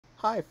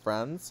Hi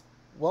friends,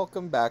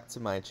 welcome back to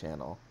my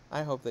channel.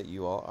 I hope that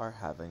you all are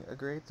having a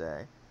great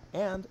day.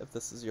 And if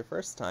this is your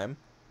first time,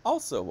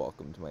 also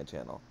welcome to my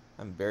channel.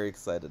 I'm very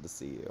excited to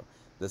see you.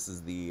 This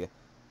is the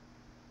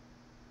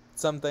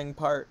something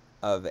part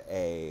of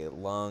a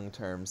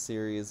long-term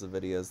series of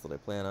videos that I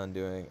plan on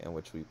doing in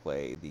which we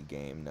play the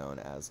game known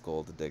as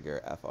Gold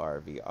Digger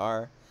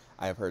FRVR.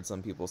 I have heard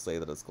some people say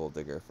that it's Gold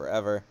Digger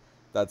Forever.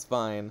 That's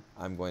fine.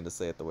 I'm going to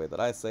say it the way that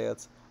I say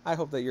it. I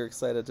hope that you're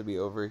excited to be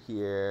over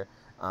here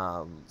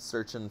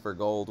searching for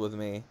gold with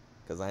me,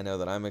 because I know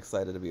that I'm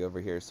excited to be over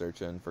here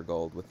searching for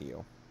gold with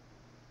you.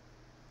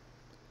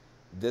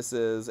 This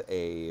is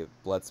a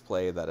Let's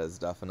Play that is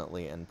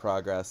definitely in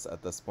progress.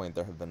 At this point,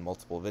 there have been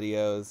multiple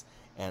videos,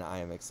 and I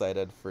am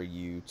excited for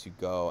you to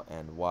go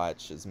and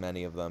watch as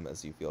many of them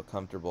as you feel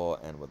comfortable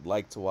and would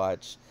like to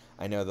watch.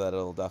 I know that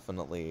it'll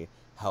definitely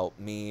help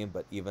me,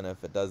 but even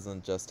if it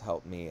doesn't just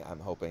help me, I'm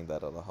hoping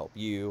that it'll help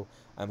you.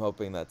 I'm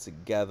hoping that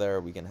together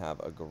we can have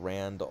a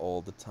grand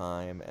old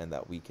time and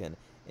that we can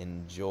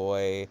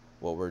enjoy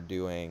what we're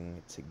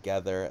doing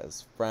together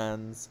as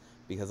friends,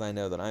 because I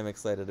know that I'm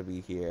excited to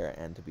be here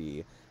and to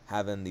be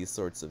having these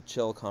sorts of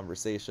chill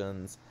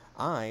conversations.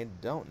 I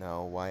don't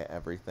know why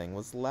everything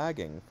was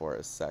lagging for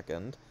a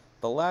second.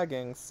 The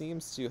lagging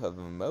seems to have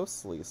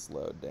mostly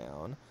slowed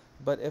down,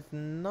 but if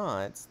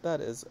not,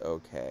 that is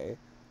okay.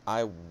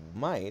 I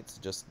might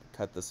just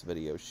cut this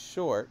video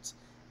short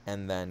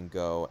and then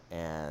go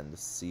and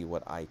see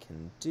what I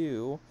can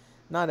do.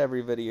 Not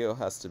every video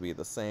has to be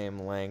the same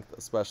length,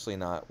 especially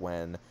not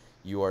when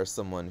you are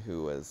someone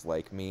who is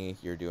like me.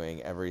 You're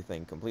doing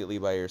everything completely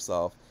by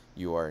yourself.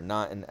 You are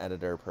not an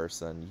editor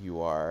person. You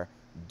are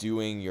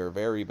doing your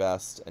very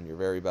best, and your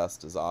very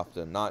best is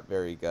often not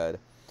very good.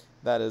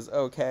 That is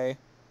okay.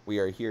 We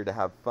are here to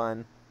have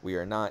fun. We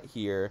are not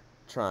here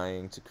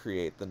trying to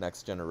create the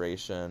next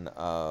generation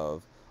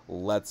of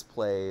Let's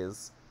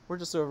Plays. We're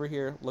just over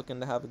here looking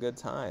to have a good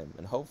time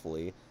and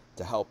hopefully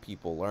to help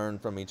people learn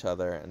from each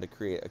other and to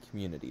create a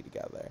community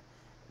together.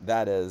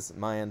 That is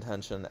my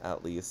intention,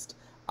 at least.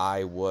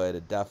 I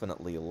would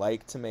definitely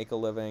like to make a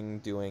living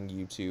doing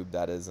YouTube.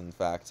 That is, in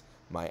fact,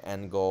 my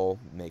end goal,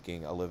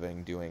 making a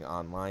living doing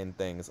online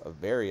things of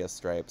various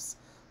stripes.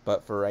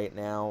 But for right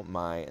now,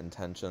 my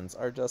intentions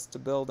are just to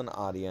build an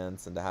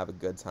audience and to have a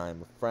good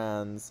time with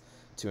friends,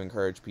 to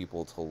encourage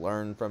people to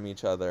learn from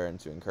each other, and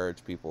to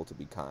encourage people to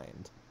be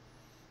kind.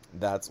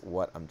 That's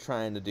what I'm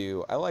trying to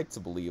do. I like to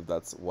believe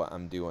that's what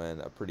I'm doing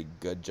a pretty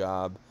good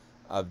job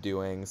of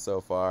doing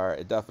so far.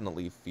 It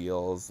definitely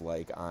feels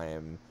like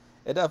I'm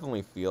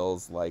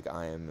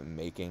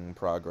making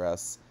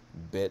progress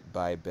bit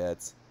by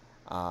bit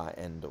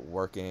and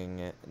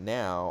working.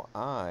 Now,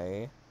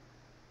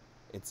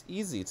 it's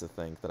easy to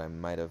think that I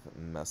might have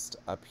messed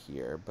up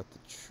here, but the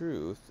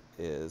truth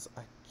is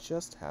I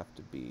just have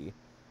to be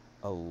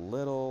a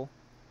little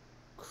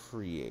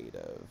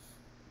creative.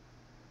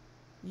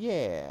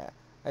 Yeah,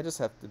 I just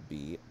have to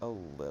be a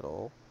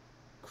little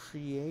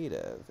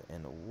creative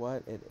in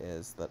what it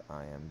is that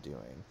I am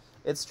doing.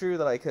 It's true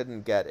that I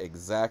couldn't get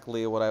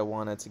exactly what I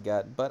wanted to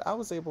get, but I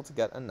was able to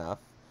get enough.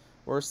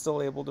 We're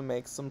still able to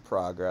make some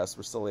progress.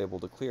 We're still able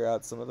to clear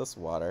out some of this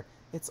water.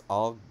 It's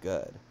all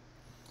good.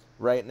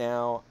 Right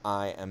now,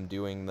 I am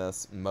doing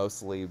this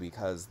mostly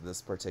because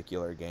this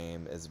particular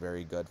game is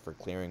very good for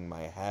clearing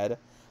my head.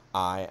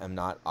 I am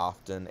not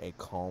often a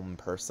calm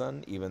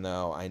person, even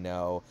though I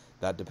know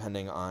that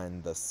depending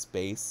on the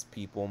space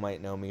people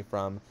might know me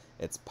from,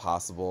 it's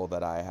possible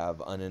that I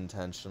have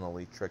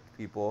unintentionally tricked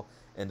people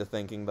into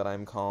thinking that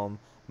I'm calm.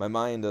 My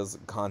mind is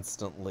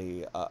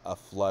constantly a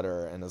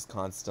flutter and is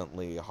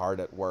constantly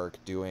hard at work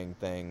doing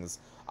things,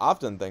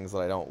 often things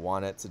that I don't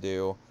want it to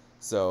do.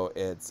 So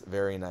it's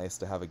very nice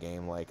to have a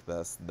game like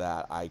this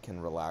that I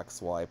can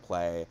relax while I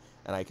play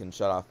and I can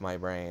shut off my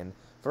brain.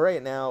 For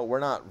right now, we're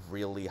not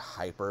really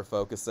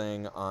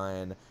hyper-focusing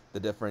on the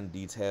different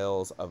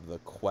details of the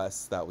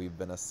quests that we've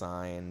been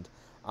assigned,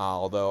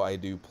 although I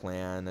do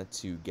plan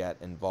to get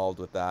involved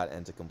with that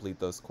and to complete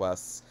those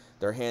quests.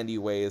 They're handy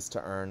ways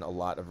to earn a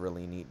lot of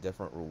really neat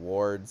different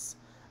rewards,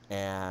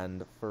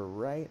 and for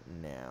right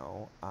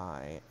now,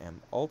 I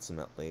am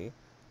ultimately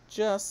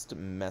just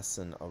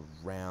messing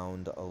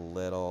around a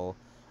little.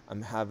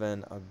 I'm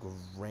having a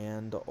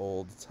grand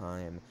old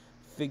time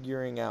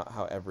figuring out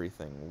how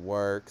everything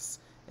works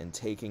and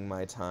taking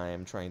my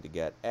time trying to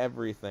get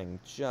everything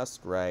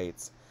just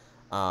right.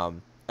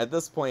 At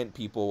this point,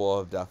 people will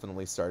have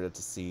definitely started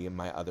to see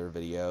my other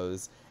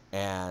videos,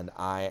 and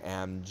I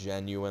am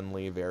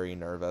genuinely very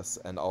nervous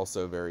and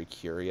also very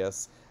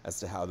curious as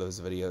to how those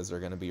videos are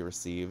going to be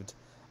received.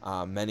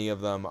 Many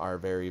of them are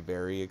very,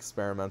 very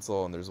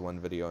experimental, and there's one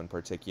video in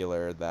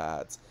particular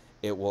that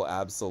it will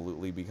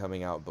absolutely be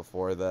coming out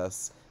before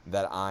this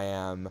that I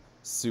am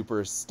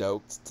super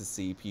stoked to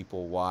see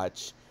people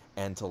watch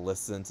and to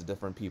listen to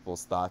different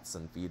people's thoughts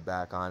and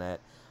feedback on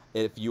it.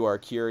 If you are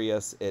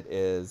curious, it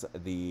is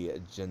the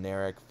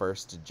generic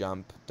first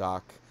jump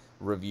dock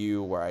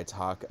review where I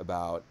talk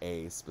about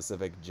a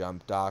specific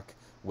jump dock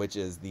which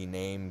is the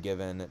name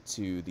given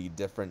to the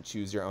different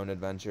choose your own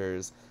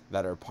adventures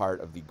that are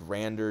part of the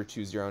grander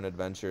choose your own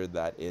adventure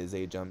that is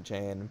a jump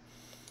chain.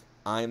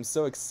 I'm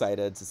so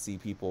excited to see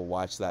people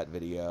watch that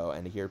video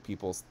and hear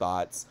people's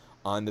thoughts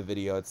on the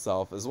video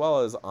itself, as well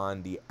as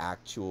on the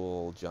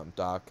actual jump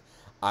dock.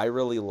 I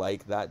really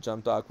like that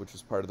jump dock, which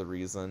was part of the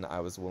reason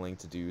I was willing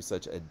to do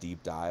such a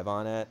deep dive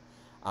on it.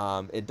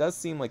 It does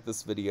seem like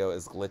this video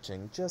is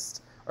glitching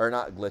just, or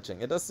not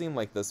glitching, it does seem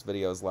like this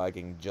video is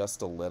lagging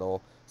just a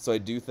little, so I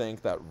do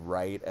think that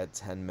right at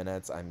 10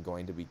 minutes I'm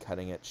going to be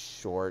cutting it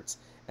short,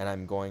 and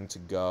I'm going to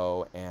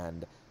go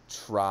and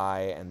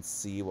try and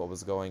see what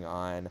was going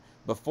on.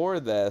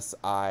 Before this,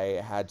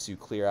 I had to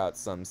clear out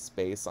some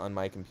space on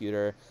my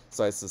computer,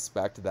 so I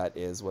suspect that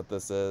is what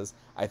this is.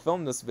 I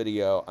filmed this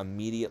video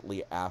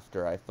immediately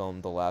after I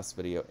filmed the last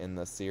video in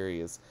this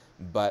series,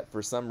 but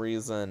for some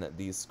reason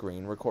these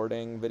screen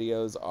recording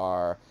videos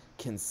are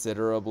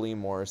considerably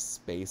more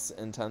space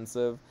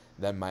intensive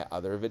than my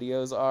other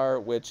videos are,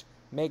 which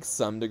makes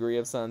some degree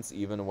of sense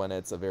even when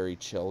it's a very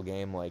chill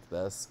game like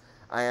this.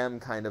 I am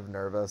kind of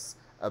nervous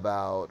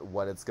about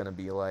what it's going to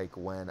be like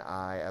when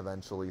I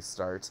eventually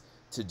start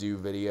to do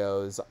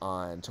videos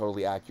on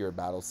Totally Accurate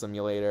Battle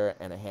Simulator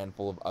and a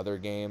handful of other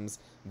games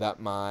that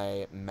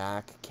my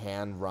Mac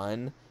can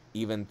run,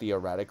 even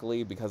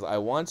theoretically, because I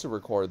want to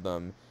record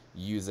them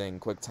using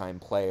QuickTime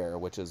Player,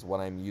 which is what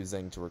I'm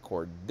using to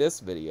record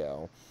this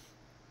video,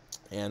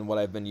 and what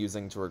I've been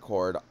using to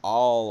record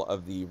all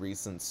of the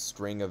recent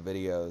string of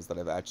videos that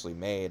I've actually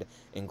made,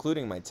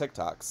 including my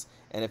TikToks.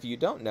 And if you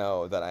don't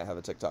know that I have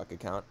a TikTok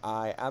account,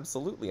 I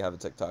absolutely have a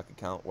TikTok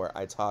account where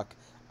I talk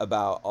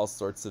about all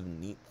sorts of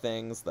neat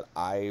things that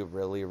I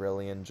really,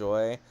 really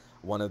enjoy.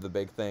 One of the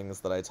big things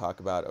that I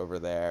talk about over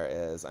there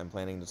is I'm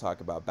planning to talk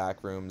about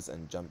backrooms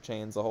and jump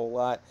chains a whole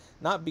lot.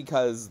 Not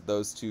because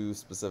those two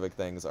specific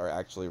things are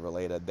actually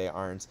related, they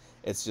aren't.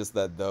 It's just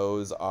that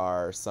those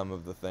are some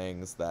of the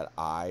things that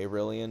I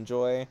really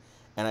enjoy,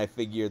 and I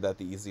figured that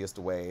the easiest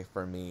way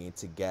for me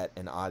to get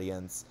an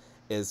audience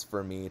is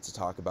for me to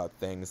talk about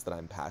things that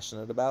I'm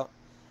passionate about.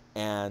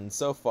 And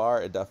so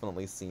far, it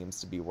definitely seems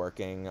to be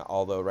working,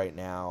 although right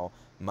now,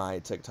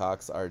 my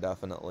TikToks are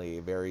definitely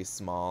very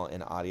small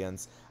in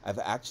audience. I've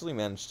actually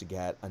managed to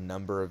get a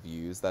number of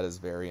views that is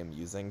very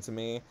amusing to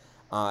me.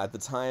 At the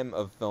time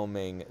of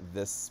filming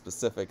this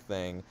specific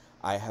thing,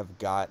 I have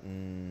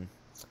gotten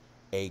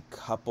a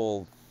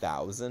couple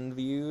thousand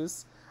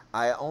views.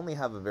 I only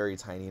have a very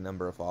tiny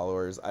number of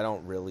followers. I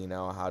don't really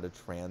know how to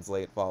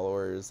translate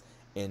followers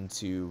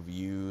into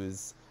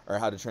views, or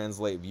how to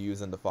translate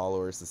views into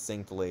followers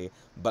succinctly,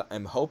 but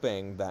I'm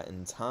hoping that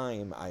in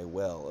time I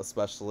will,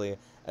 especially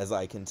as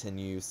I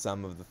continue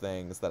some of the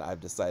things that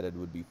I've decided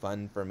would be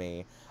fun for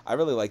me. I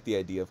really like the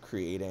idea of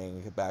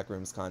creating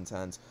backrooms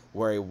content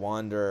where a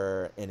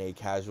wanderer in a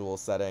casual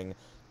setting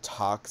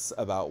talks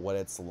about what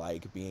it's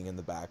like being in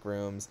the back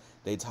rooms.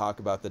 They talk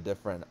about the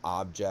different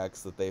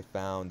objects that they've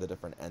found, the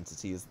different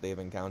entities that they've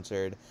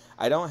encountered.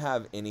 I don't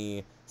have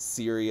any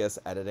serious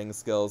editing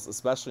skills,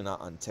 especially not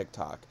on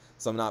TikTok,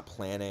 so I'm not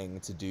planning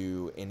to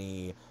do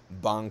any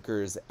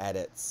bonkers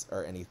edits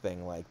or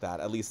anything like that,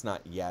 at least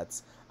not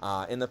yet.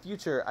 In the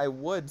future, I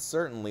would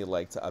certainly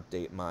like to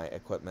update my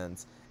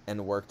equipment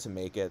and work to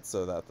make it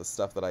so that the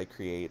stuff that I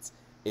create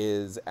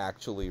is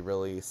actually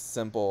really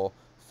simple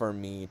for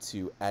me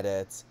to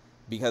edit,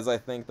 because I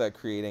think that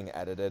creating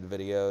edited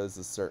videos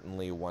is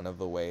certainly one of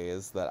the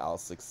ways that I'll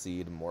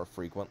succeed more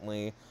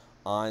frequently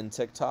on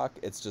TikTok.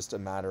 It's just a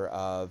matter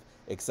of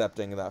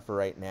accepting that for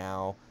right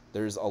now,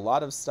 there's a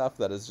lot of stuff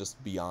that is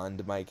just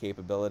beyond my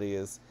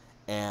capabilities,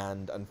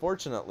 and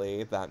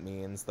unfortunately, that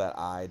means that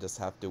I just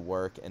have to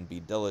work and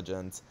be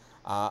diligent.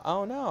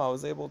 Oh no, I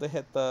was able to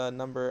hit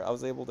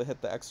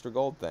the extra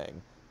gold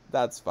thing.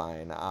 That's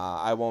fine.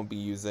 I won't be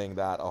using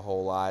that a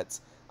whole lot,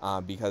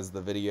 because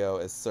the video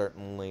is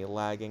certainly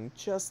lagging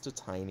just a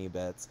tiny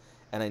bit,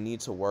 and I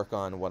need to work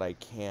on what I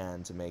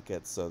can to make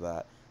it so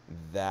that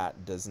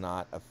that does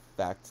not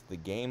affect the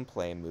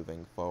gameplay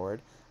moving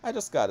forward. I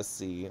just gotta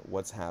see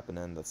what's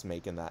happening that's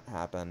making that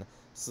happen,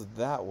 so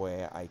that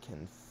way I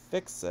can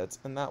fix it,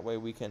 and that way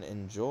we can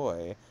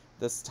enjoy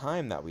this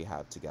time that we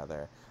have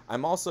together.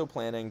 I'm also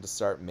planning to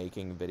start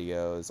making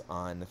videos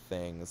on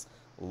things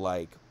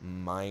like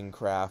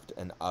Minecraft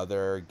and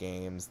other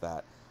games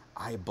that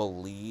I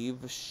believe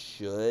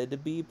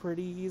should be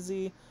pretty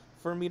easy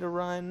for me to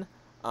run.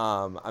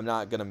 I'm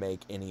not going to make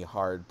any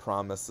hard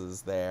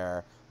promises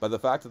there, but the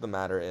fact of the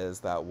matter is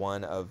that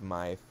one of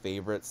my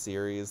favorite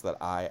series that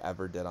I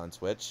ever did on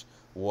Twitch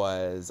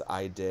was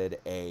I did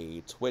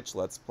a Twitch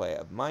Let's Play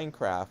of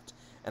Minecraft,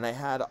 and I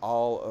had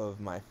all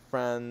of my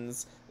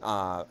friends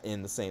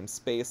in the same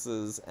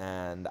spaces,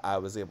 and I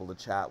was able to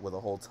chat with a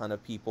whole ton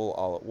of people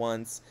all at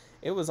once.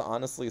 It was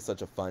honestly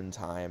such a fun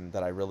time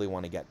that I really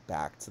want to get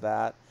back to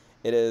that.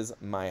 It is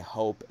my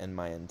hope and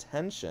my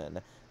intention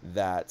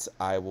that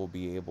I will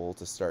be able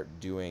to start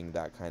doing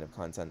that kind of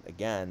content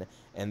again,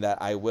 and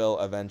that I will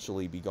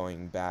eventually be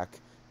going back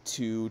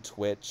to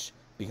Twitch,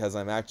 because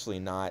I'm actually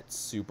not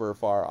super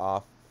far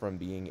off from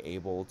being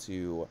able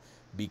to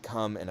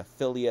become an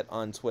affiliate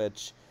on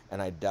Twitch,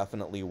 and I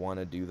definitely want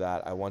to do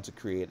that. I want to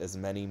create as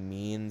many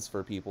means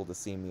for people to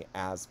see me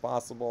as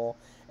possible,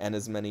 and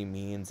as many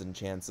means and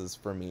chances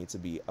for me to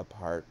be a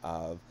part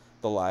of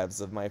the lives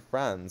of my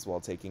friends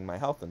while taking my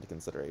health into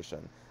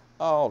consideration.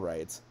 All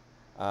right.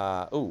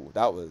 Ooh,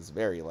 that was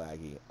very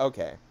laggy.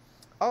 Okay.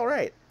 All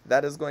right.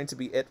 That is going to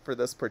be it for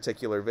this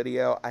particular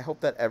video. I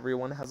hope that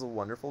everyone has a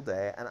wonderful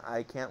day, and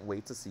I can't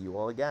wait to see you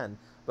all again.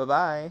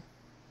 Bye-bye.